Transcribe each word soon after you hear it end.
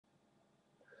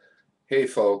Hey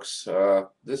folks,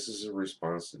 this is a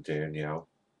response to Danielle.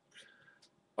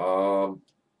 Um,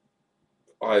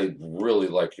 I really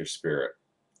like your spirit.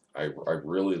 I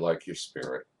really like your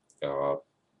spirit. Uh,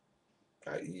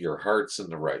 your heart's in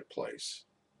the right place.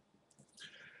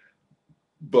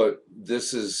 But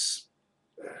this is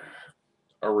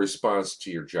a response to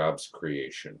your jobs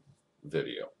creation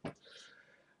video.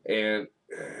 And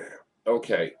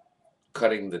okay,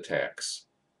 cutting the tax.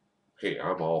 Hey,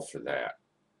 I'm all for that.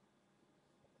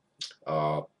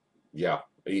 Uh, yeah,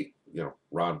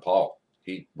 Ron Paul,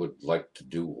 he would like to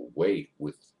do away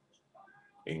with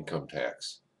income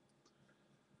tax.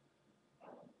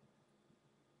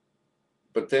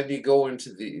 But then you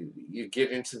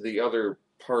get into the other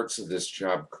parts of this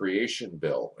job creation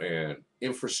bill and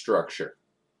infrastructure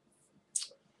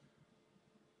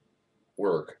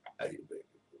work.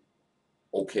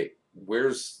 Okay,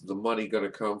 where's the money going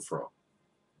to come from?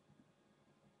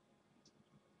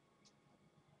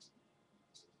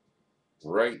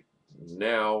 Right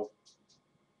now,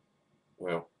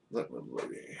 well,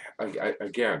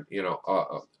 again,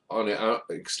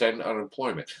 extend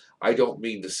unemployment. I don't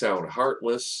mean to sound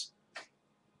heartless,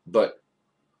 but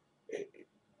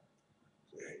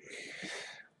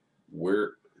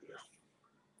we're,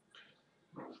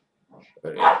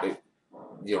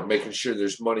 making sure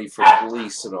there's money for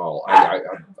police and all.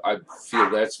 I feel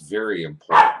that's very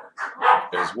important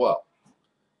as well.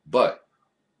 But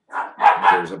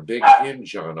there's a big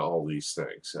hinge on all these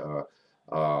things.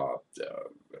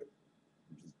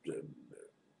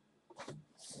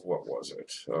 What was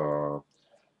it?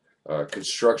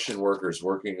 Construction workers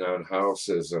working on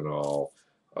houses and all.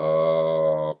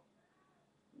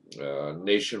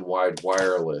 Nationwide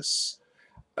wireless.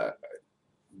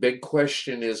 Big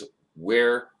question is,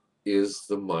 where is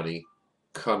the money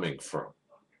coming from?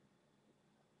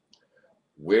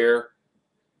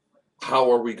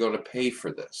 How are we going to pay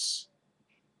for this?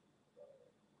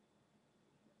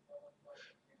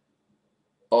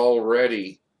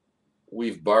 Already,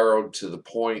 we've borrowed to the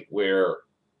point where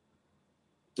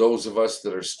those of us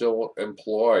that are still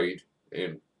employed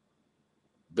in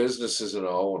businesses and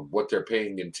all, and what they're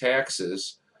paying in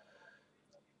taxes,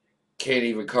 can't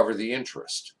even cover the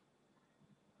interest.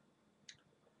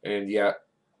 And yet,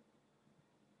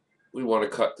 we want to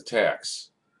cut the tax.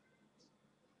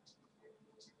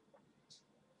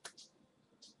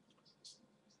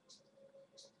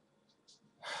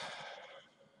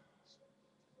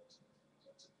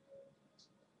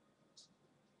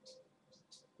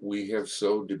 We have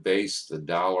so debased the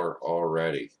dollar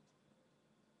already.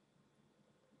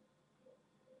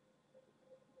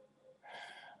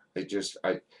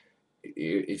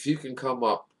 If you can come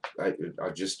up,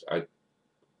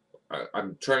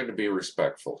 I'm trying to be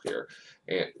respectful here,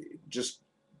 and just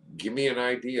give me an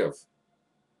idea of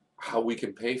how we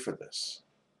can pay for this.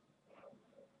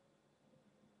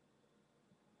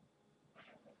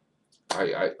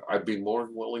 I'd be more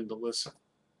than willing to listen.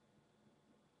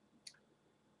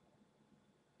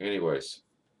 Anyways,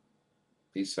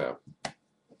 peace out.